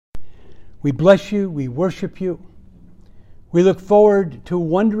We bless you. We worship you. We look forward to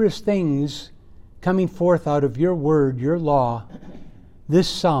wondrous things coming forth out of your word, your law, this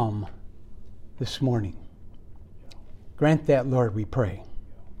psalm this morning. Grant that, Lord, we pray.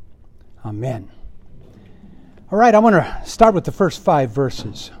 Amen. All right, I want to start with the first 5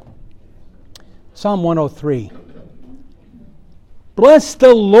 verses. Psalm 103. Bless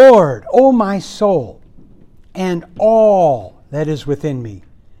the Lord, O my soul, and all that is within me.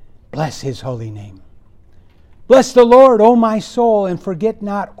 Bless his holy name. Bless the Lord, O my soul, and forget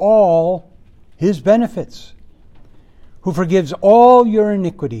not all his benefits, who forgives all your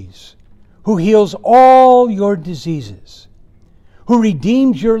iniquities, who heals all your diseases, who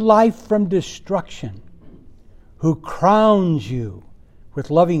redeems your life from destruction, who crowns you with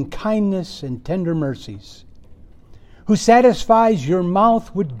loving kindness and tender mercies, who satisfies your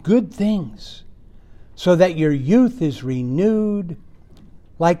mouth with good things, so that your youth is renewed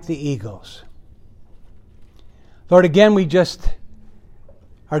like the eagles. Lord, again, we just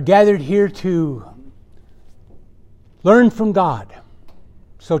are gathered here to learn from God.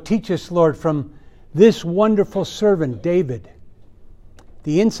 So teach us, Lord, from this wonderful servant, David,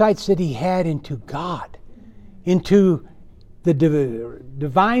 the insights that he had into God, into the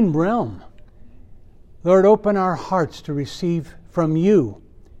divine realm. Lord, open our hearts to receive from you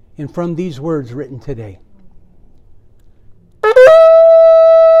and from these words written today.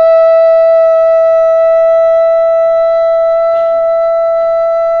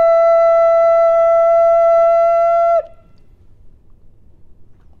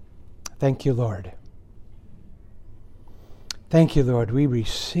 Thank you, Lord. Thank you, Lord. We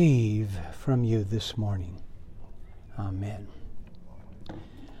receive from you this morning. Amen. I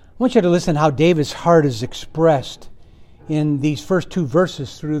want you to listen how David's heart is expressed in these first 2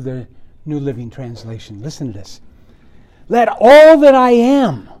 verses through the New Living Translation. Listen to this. Let all that I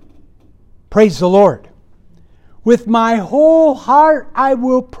am praise the Lord. With my whole heart I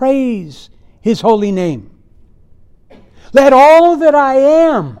will praise his holy name. Let all that I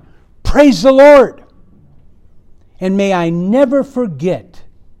am praise the Lord. And may I never forget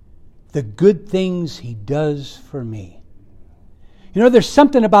the good things he does for me. You know, there's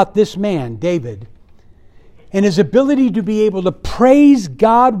something about this man, David, and his ability to be able to praise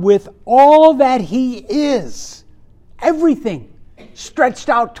God with all that he is. Everything stretched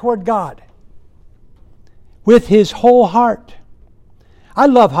out toward God. With his whole heart. I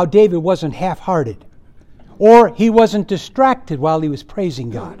love how David wasn't half-hearted. Or he wasn't distracted while he was praising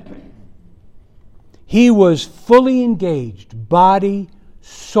God. He was fully engaged, body,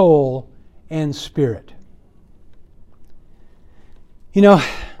 soul, and spirit. You know,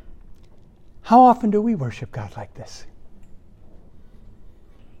 how often do we worship God like this?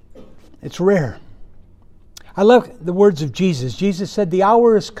 It's rare. I love the words of Jesus. Jesus said, the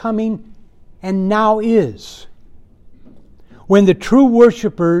hour is coming, and now is, when the true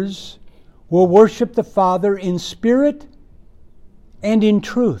worshipers will worship the Father in spirit and in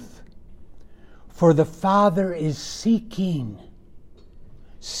truth. For the Father is seeking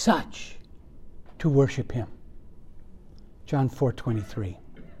such to worship him. John 4:23.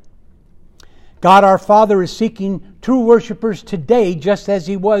 God our Father is seeking true worshipers today, just as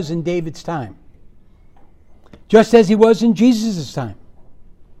he was in David's time. Just as he was in Jesus' time.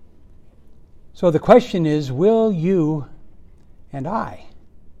 So the question is, will you and I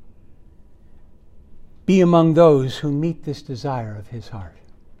be among those who meet this desire of his heart?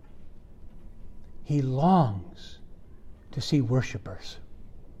 He longs to see worshipers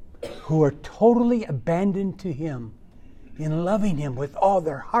who are totally abandoned to him in loving him with all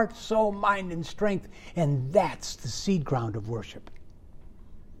their heart, soul, mind, and strength. And that's the seed ground of worship.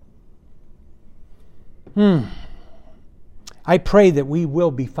 I pray that we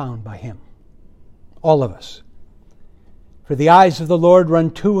will be found by him. All of us. For the eyes of the Lord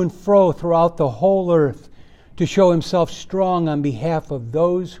run to and fro throughout the whole earth to show himself strong on behalf of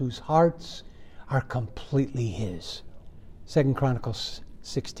those whose hearts are completely his. 2 Chronicles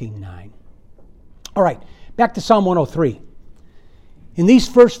 16:9. All right, back to Psalm 103. In these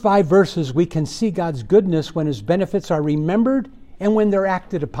first 5 verses, we can see God's goodness when his benefits are remembered and when they're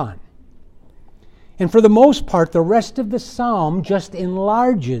acted upon. And for the most part, the rest of the psalm just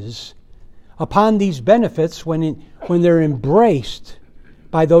enlarges upon these benefits when they're embraced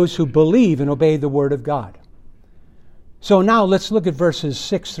by those who believe and obey the Word of God. So now let's look at verses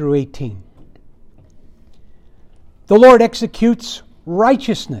 6 through 18. The Lord executes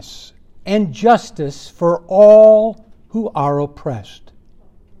righteousness and justice for all who are oppressed.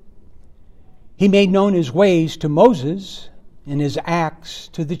 He made known his ways to Moses and his acts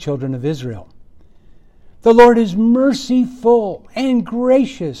to the children of Israel. The Lord is merciful and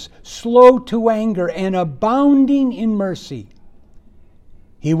gracious, slow to anger, and abounding in mercy.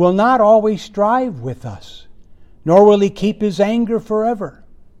 He will not always strive with us, nor will He keep His anger forever.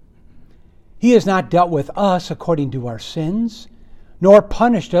 He has not dealt with us according to our sins, nor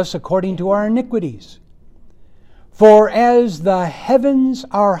punished us according to our iniquities. For as the heavens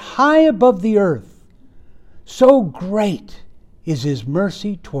are high above the earth, so great is His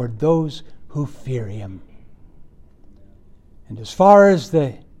mercy toward those who fear Him. And as far as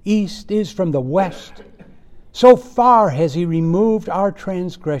the east is from the west, so far has He removed our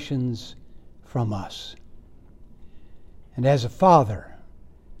transgressions from us. And as a father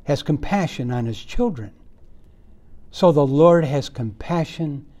has compassion on his children, so the Lord has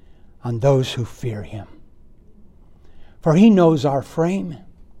compassion on those who fear Him. For He knows our frame.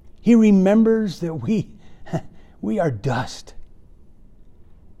 He remembers that we are dust.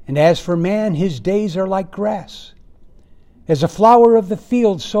 And as for man, his days are like grass. As a flower of the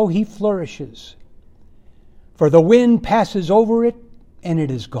field, so he flourishes. For the wind passes over it, and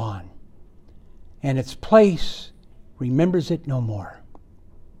it is gone, and its place remembers it no more.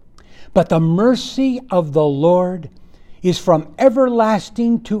 But the mercy of the Lord is from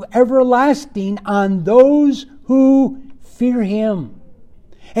everlasting to everlasting on those who fear Him,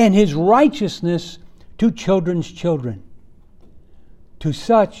 and His righteousness to children's children, to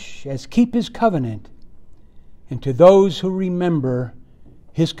such as keep His covenant, and to those who remember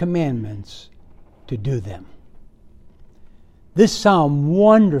His commandments to do them. This psalm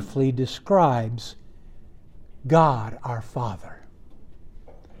wonderfully describes God our Father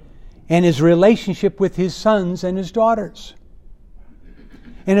and His relationship with His sons and His daughters.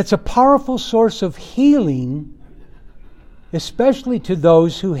 And it's a powerful source of healing, especially to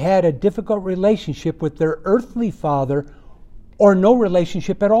those who had a difficult relationship with their earthly father or no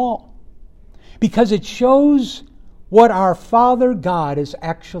relationship at all. Because it shows what our Father God is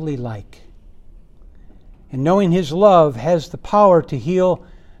actually like. And knowing His love has the power to heal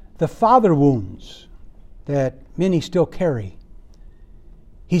the father wounds that many still carry.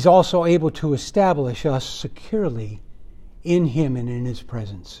 He's also able to establish us securely in Him and in His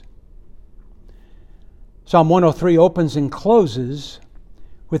presence. Psalm 103 opens and closes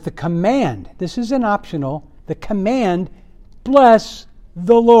with the command. This isn't optional. The command, bless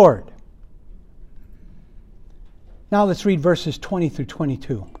the Lord. Now let's read verses 20 through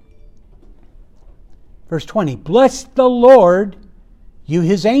 22. Verse 20, bless the Lord, you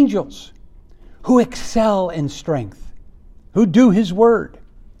His angels, who excel in strength, who do His word,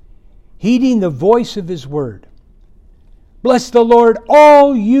 heeding the voice of His word. Bless the Lord,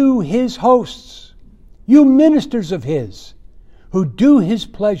 all you His hosts, you ministers of His, who do His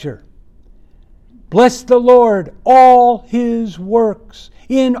pleasure. Bless the Lord, all His works,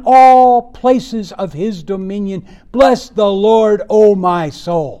 in all places of His dominion. Bless the Lord, O my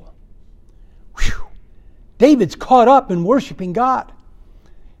soul. Whew. David's caught up in worshiping God.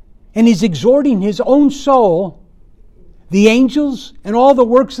 And he's exhorting his own soul, the angels, and all the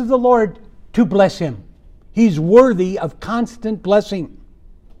works of the Lord to bless Him. He's worthy of constant blessing.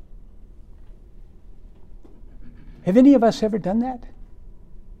 Have any of us ever done that?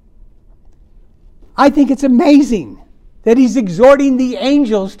 I think it's amazing that he's exhorting the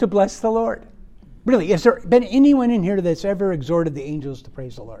angels to bless the Lord. Really, has there been anyone in here that's ever exhorted the angels to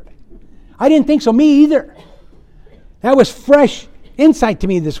praise the Lord? I didn't think so. Me either. That was fresh insight to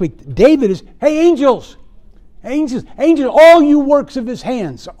me this week. David is, hey, angels, all you works of His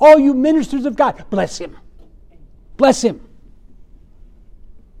hands, all you ministers of God, bless Him. Bless Him.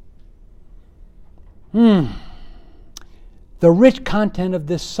 The rich content of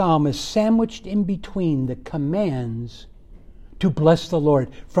this psalm is sandwiched in between the commands to bless the Lord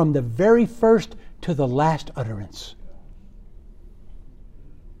from the very first to the last utterance.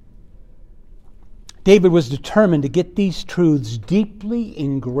 David was determined to get these truths deeply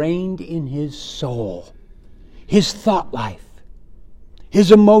ingrained in his soul, his thought life,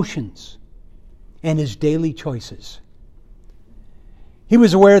 his emotions, and his daily choices. He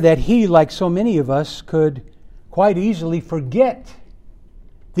was aware that he, like so many of us, could quite easily forget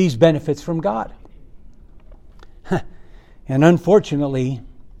these benefits from God. And unfortunately,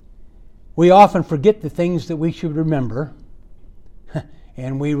 we often forget the things that we should remember,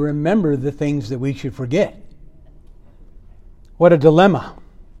 and we remember the things that we should forget. What a dilemma.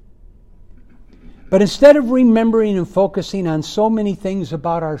 But instead of remembering and focusing on so many things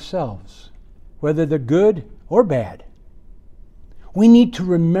about ourselves, whether they're good or bad, we need to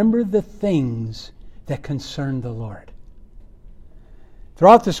remember the things that concern the Lord.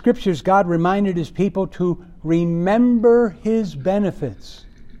 Throughout the Scriptures, God reminded His people to remember His benefits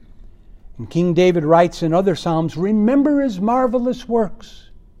And King David writes in other Psalms, remember His marvelous works.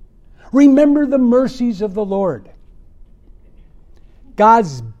 Remember the mercies of the Lord.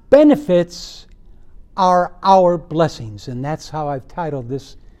 God's benefits are our blessings. And that's how I've titled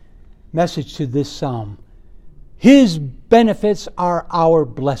this message to this psalm. His benefits are our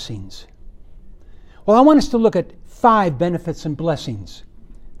blessings. Well, I want us to look at 5 benefits and blessings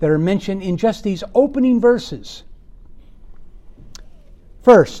that are mentioned in just these opening verses.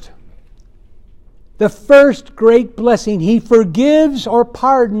 First, the first great blessing, He forgives or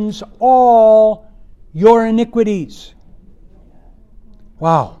pardons all your iniquities.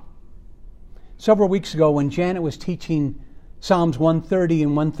 Wow. Several weeks ago when Janet was teaching Psalms 130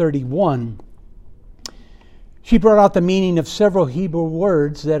 and 131, she brought out the meaning of several Hebrew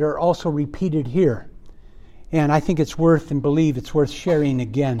words that are also repeated here. And I think it's worth and believe it's worth sharing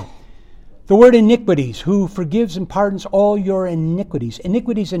again. The word iniquities, who forgives and pardons all your iniquities.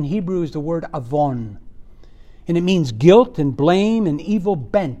 Iniquities in Hebrew is the word avon. And it means guilt and blame and evil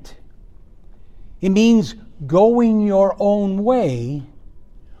bent. It means going your own way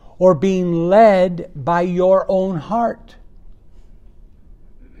or being led by your own heart.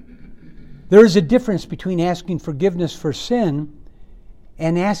 There is a difference between asking forgiveness for sin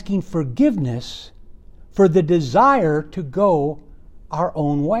and asking forgiveness for the desire to go our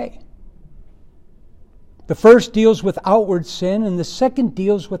own way. The first deals with outward sin, and the second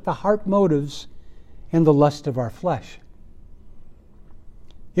deals with the heart motives and the lust of our flesh.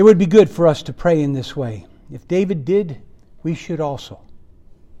 It would be good for us to pray in this way. If David did, we should also.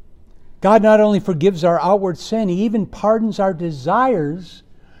 God not only forgives our outward sin, He even pardons our desires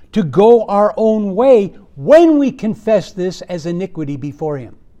to go our own way when we confess this as iniquity before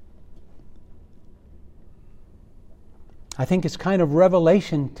Him. I think it's kind of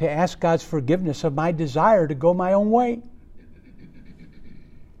revelation to ask God's forgiveness of my desire to go my own way.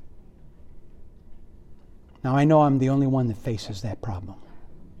 Now, I know I'm the only one that faces that problem.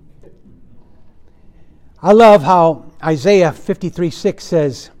 I love how Isaiah 53:6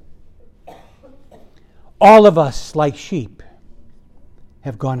 says, all of us, like sheep,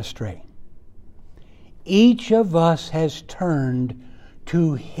 have gone astray. Each of us has turned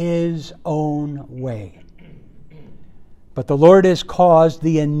to his own way. But the Lord has caused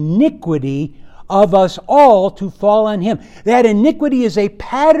the iniquity of us all to fall on Him. That iniquity is a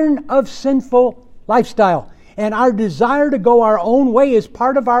pattern of sinful lifestyle. And our desire to go our own way is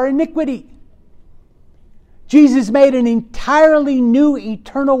part of our iniquity. Jesus made an entirely new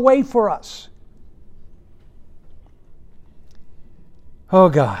eternal way for us. Oh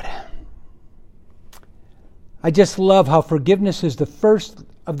God. I just love how forgiveness is the first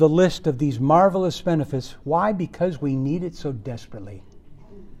of the list of these marvelous benefits. Why? Because we need it so desperately.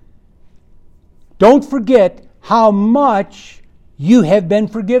 Don't forget how much you have been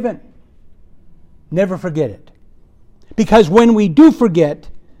forgiven. Never forget it. Because when we do forget,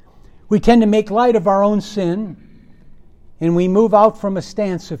 we tend to make light of our own sin, and we move out from a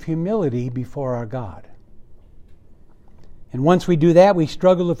stance of humility before our God. And once we do that, we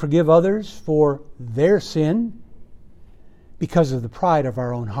struggle to forgive others for their sin because of the pride of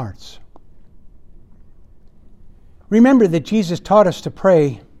our own hearts. Remember that Jesus taught us to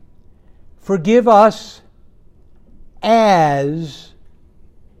pray, forgive us as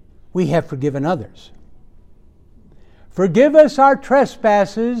we have forgiven others. Forgive us our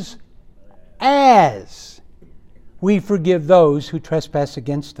trespasses as we forgive those who trespass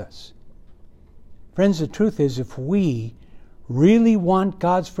against us. Friends, the truth is, if we really want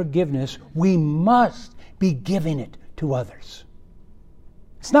God's forgiveness, we must be giving it to others.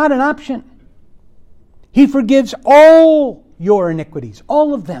 It's not an option. He forgives all your iniquities,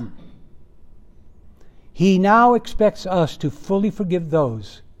 all of them. He now expects us to fully forgive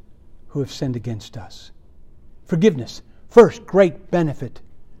those who have sinned against us. Forgiveness, first great benefit,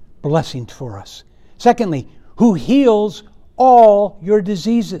 blessing for us. Secondly, who heals all your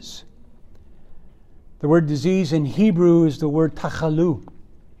diseases. The word disease in Hebrew is the word tachalu,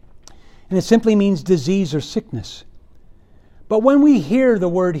 and it simply means disease or sickness. But when we hear the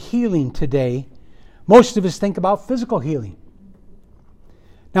word healing today, most of us think about physical healing.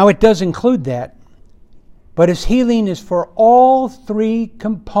 Now, it does include that, but His healing is for all three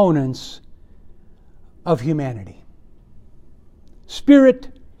components of humanity: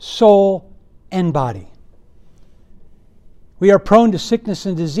 spirit, soul, and body. We are prone to sickness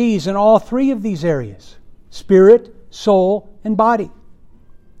and disease in all three of these areas: spirit, soul, and body.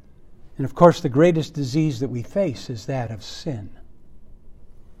 And of course, the greatest disease that we face is that of sin.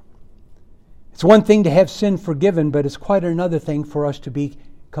 It's one thing to have sin forgiven, but it's quite another thing for us to be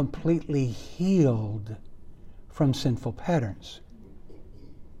completely healed from sinful patterns.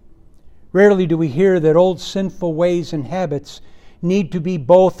 Rarely do we hear that old sinful ways and habits need to be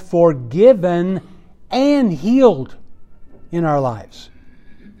both forgiven and healed in our lives.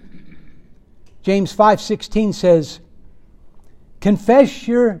 James 5:16 says, confess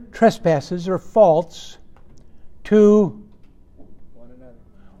your trespasses or faults to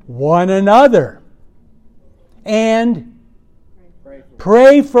one another and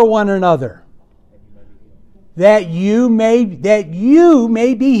pray for one another that you may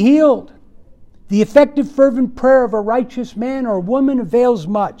be healed. The effective fervent prayer of a righteous man or woman avails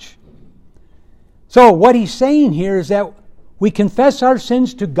much. So what he's saying here is that we confess our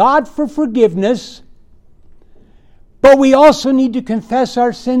sins to God for forgiveness, but we also need to confess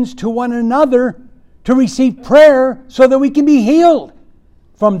our sins to one another to receive prayer so that we can be healed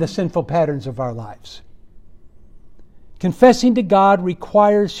from the sinful patterns of our lives. Confessing to God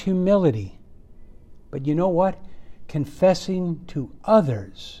requires humility. But you know what? Confessing to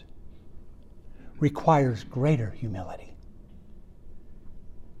others requires greater humility.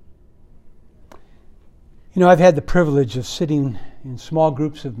 You know, I've had the privilege of sitting in small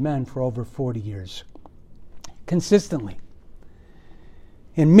groups of men for over 40 years, consistently.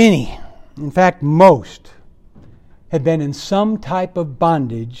 And many, in fact most, have been in some type of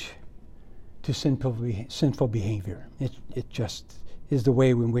bondage to sinful behavior. It just is the way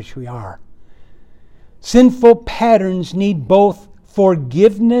in which we are. Sinful patterns need both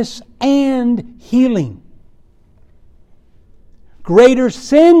forgiveness and healing. Greater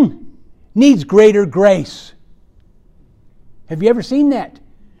sin needs greater grace. Have you ever seen that?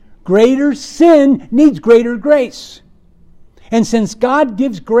 Greater sin needs greater grace. And since God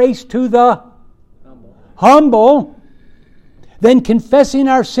gives grace to the humble, then confessing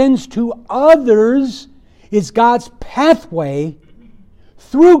our sins to others is God's pathway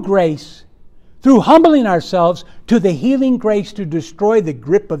through grace, through humbling ourselves to the healing grace to destroy the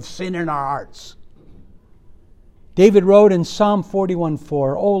grip of sin in our hearts. David wrote in Psalm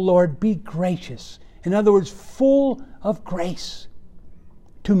 41:4, "O Lord, be gracious," in other words, full of grace,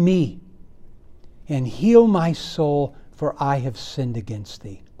 "to me, and heal my soul, for I have sinned against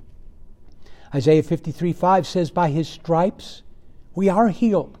thee." Isaiah 53:5 says, "By his stripes we are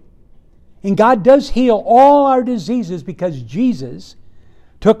healed." And God does heal all our diseases because Jesus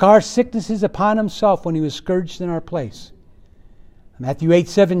took our sicknesses upon himself when he was scourged in our place. Matthew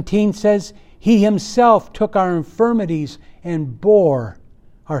 8:17 says, "He himself took our infirmities and bore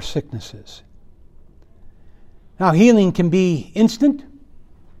our sicknesses." Now, healing can be instant,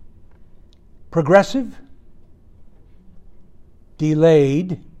 progressive,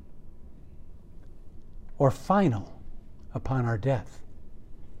 delayed, or final upon our death.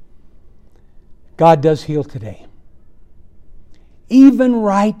 God does heal today. Even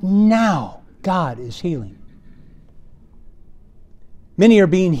right now, God is healing. Many are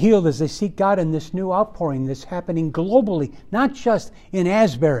being healed as they seek God in this new outpouring that's happening globally, not just in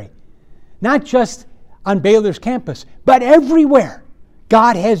Asbury, not just on Baylor's campus, but everywhere.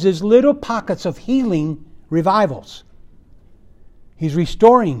 God has his little pockets of healing revivals. He's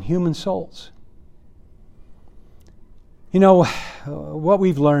restoring human souls. You know, what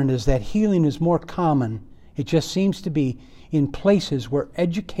we've learned is that healing is more common, it just seems to be, in places where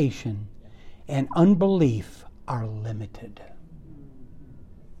education and unbelief are limited.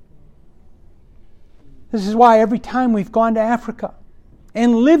 This is why every time we've gone to Africa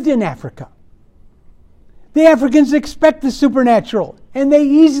and lived in Africa, the Africans expect the supernatural, and they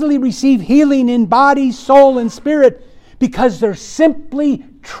easily receive healing in body, soul, and spirit because they're simply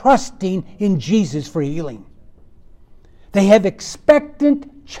trusting in Jesus for healing. They have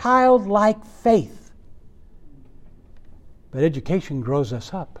expectant, childlike faith. But education grows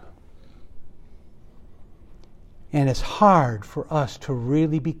us up. And it's hard for us to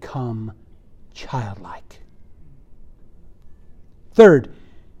really become childlike. Third,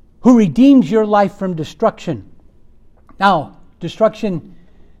 who redeems your life from destruction. Now, destruction,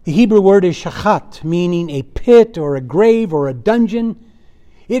 the Hebrew word is shachat, meaning a pit or a grave or a dungeon.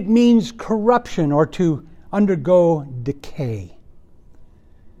 It means corruption or to undergo decay.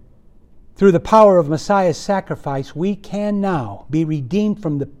 Through the power of Messiah's sacrifice, we can now be redeemed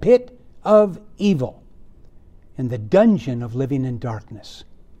from the pit of evil and the dungeon of living in darkness.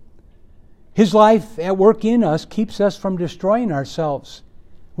 His life at work in us keeps us from destroying ourselves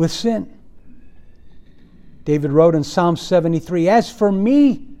with sin. David wrote in Psalm 73, "As for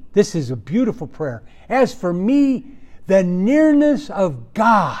me," this is a beautiful prayer, "as for me, the nearness of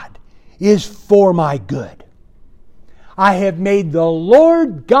God is for my good. I have made the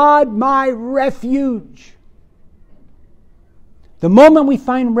Lord God my refuge." The moment we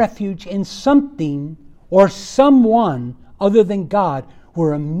find refuge in something or someone other than God,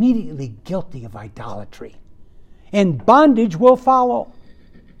 we're immediately guilty of idolatry. And bondage will follow.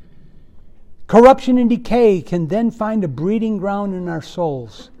 Corruption and decay can then find a breeding ground in our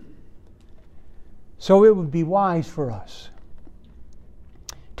souls. So it would be wise for us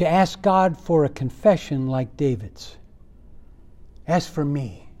to ask God for a confession like David's. As for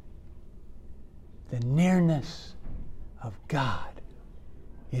me, the nearness of God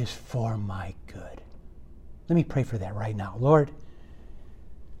is for my good. Let me pray for that right now. Lord,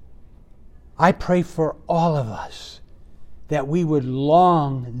 I pray for all of us that we would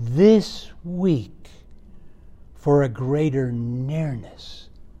long this week for a greater nearness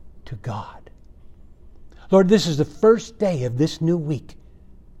to God. Lord, this is the first day of this new week.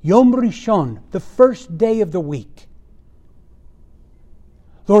 Yom Rishon, the first day of the week.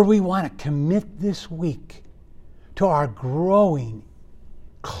 Lord, we want to commit this week to our growing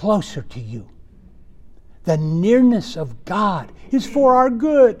closer to you. The nearness of God is for our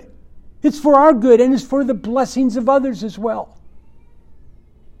good. It's for our good and it's for the blessings of others as well.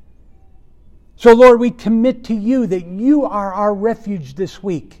 So, Lord, we commit to you that you are our refuge this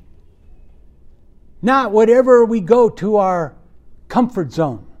week. Not whatever we go to our comfort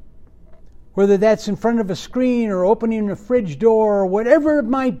zone. Whether that's in front of a screen or opening a fridge door or whatever it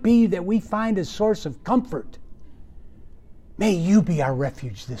might be that we find a source of comfort. May you be our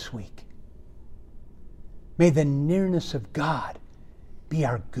refuge this week. May the nearness of God be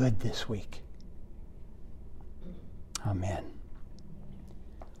our good this week. Amen.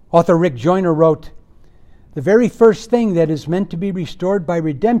 Author Rick Joyner wrote, "The very first thing that is meant to be restored by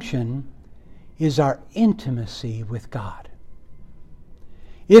redemption is our intimacy with God.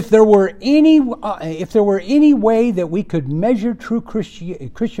 If there were any way that we could measure true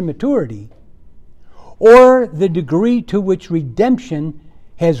Christian maturity, or the degree to which redemption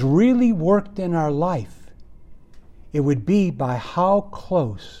has really worked in our life, it would be by how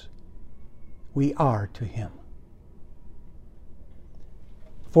close we are to Him."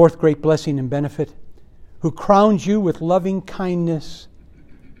 Fourth great blessing and benefit, who crowns you with loving kindness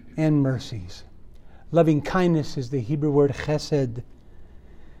and mercies. Loving kindness is the Hebrew word chesed,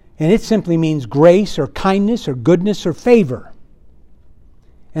 and it simply means grace or kindness or goodness or favor.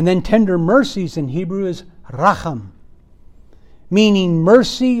 And then tender mercies in Hebrew is racham, meaning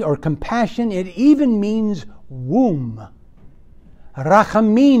mercy or compassion. It even means womb.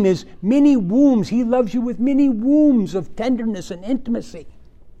 Rachamim is many wombs. He loves you with many wombs of tenderness and intimacy.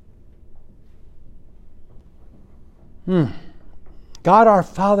 God our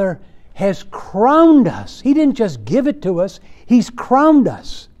Father has crowned us. He didn't just give it to us. He's crowned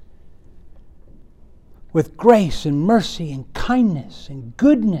us with grace and mercy and kindness and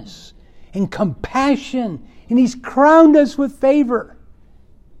goodness and compassion. And He's crowned us with favor.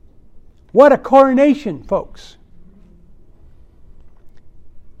 What a coronation, folks.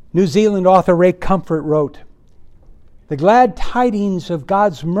 New Zealand author Ray Comfort wrote, "The glad tidings of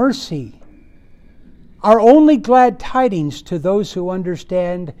God's mercy are only glad tidings to those who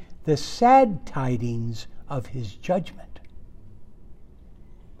understand the sad tidings of His judgment."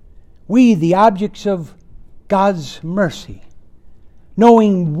 We, the objects of God's mercy,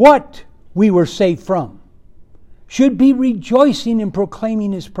 knowing what we were saved from, should be rejoicing and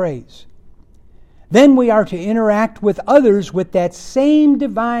proclaiming His praise. Then we are to interact with others with that same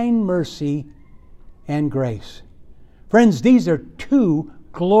divine mercy and grace. Friends, these are two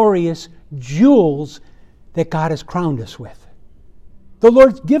glorious jewels that God has crowned us with. The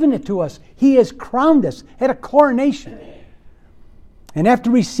Lord's given it to us. He has crowned us at a coronation. And after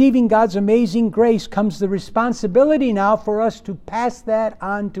receiving God's amazing grace comes the responsibility now for us to pass that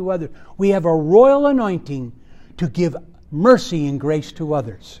on to others. We have a royal anointing to give mercy and grace to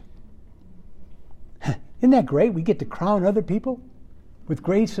others. Isn't that great? We get to crown other people with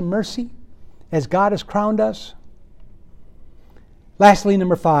grace and mercy as God has crowned us. Lastly,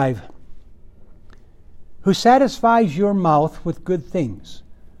 number 5. Who satisfies your mouth with good things,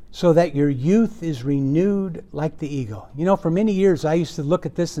 so that your youth is renewed like the eagle. You know, for many years I used to look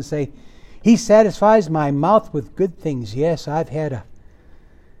at this and say, He satisfies my mouth with good things. Yes, I've had a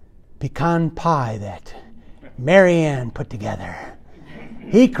pecan pie that Marianne put together.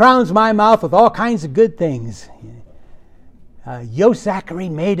 He crowns my mouth with all kinds of good things. Yo Zachary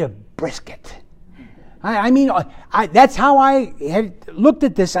made a brisket. That's how I had looked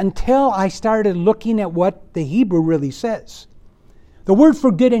at this until I started looking at what the Hebrew really says. The word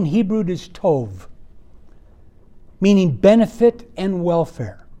for good in Hebrew is tov, meaning benefit and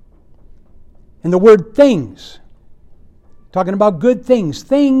welfare. And the word things, talking about good things.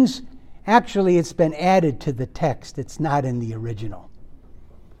 Things, actually, it's been added to the text. It's not in the original.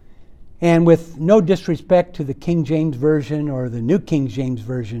 And with no disrespect to the King James Version or the New King James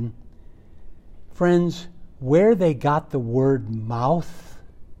Version, friends, where they got the word mouth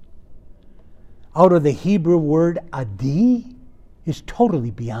out of the Hebrew word adi is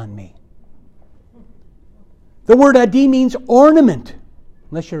totally beyond me. The word adi means ornament.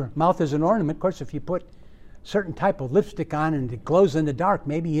 Unless your mouth is an ornament. Of course, if you put certain type of lipstick on and it glows in the dark,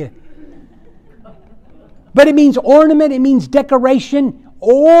 maybe you... But it means ornament, it means decoration,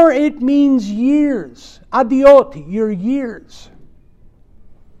 or it means years. Adiot, your years.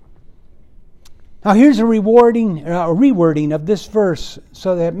 Now here's a rewording of this verse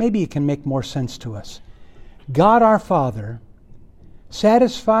so that maybe it can make more sense to us. God our Father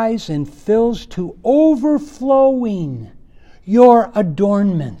satisfies and fills to overflowing your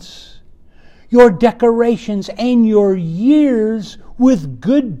adornments, your decorations, and your years with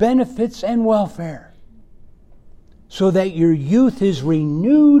good benefits and welfare, so that your youth is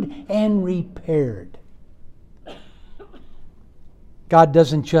renewed and repaired. God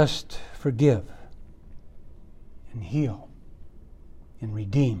doesn't just forgive and heal and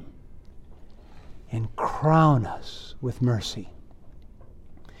redeem and crown us with mercy.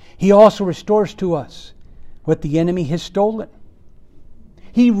 He also restores to us what the enemy has stolen.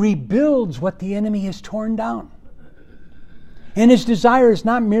 He rebuilds what the enemy has torn down. And His desire is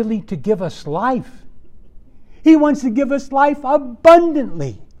not merely to give us life. He wants to give us life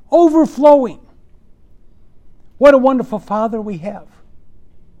abundantly, overflowing. What a wonderful Father we have.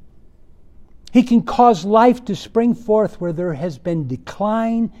 He can cause life to spring forth where there has been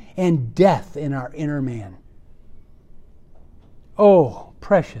decline and death in our inner man. Oh,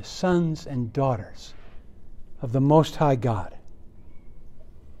 precious sons and daughters of the Most High God.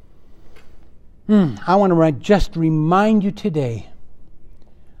 I want to just remind you today,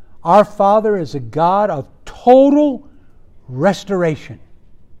 our Father is a God of total restoration.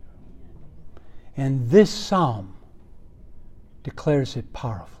 And this psalm declares it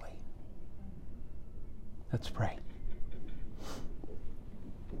powerfully. Let's pray.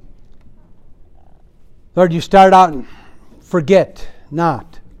 Lord, you start out and forget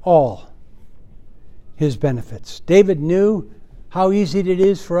not all His benefits. David knew how easy it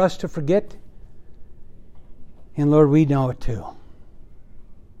is for us to forget. And Lord, we know it too.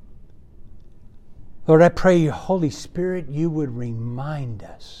 Lord, I pray your Holy Spirit, you would remind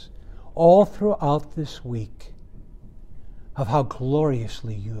us all throughout this week of how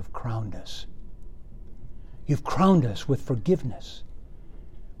gloriously you have crowned us. You've crowned us with forgiveness,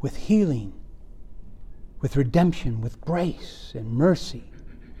 with healing, with redemption, with grace and mercy.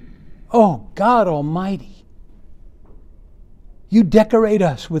 Oh, God Almighty, you decorate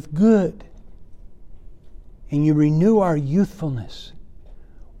us with good, and you renew our youthfulness.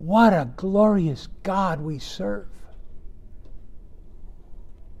 What a glorious God we serve.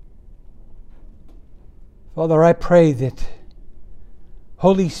 Father, I pray that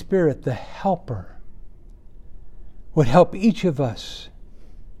Holy Spirit, the Helper, would help each of us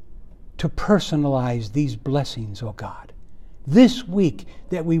to personalize these blessings, oh God. This week,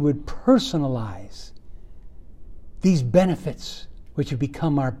 that we would personalize these benefits which have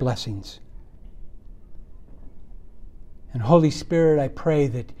become our blessings. And Holy Spirit, I pray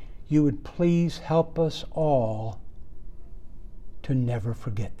that you would please help us all to never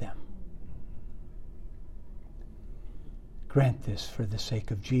forget them. Grant this for the sake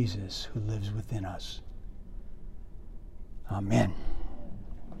of Jesus who lives within us. Amen.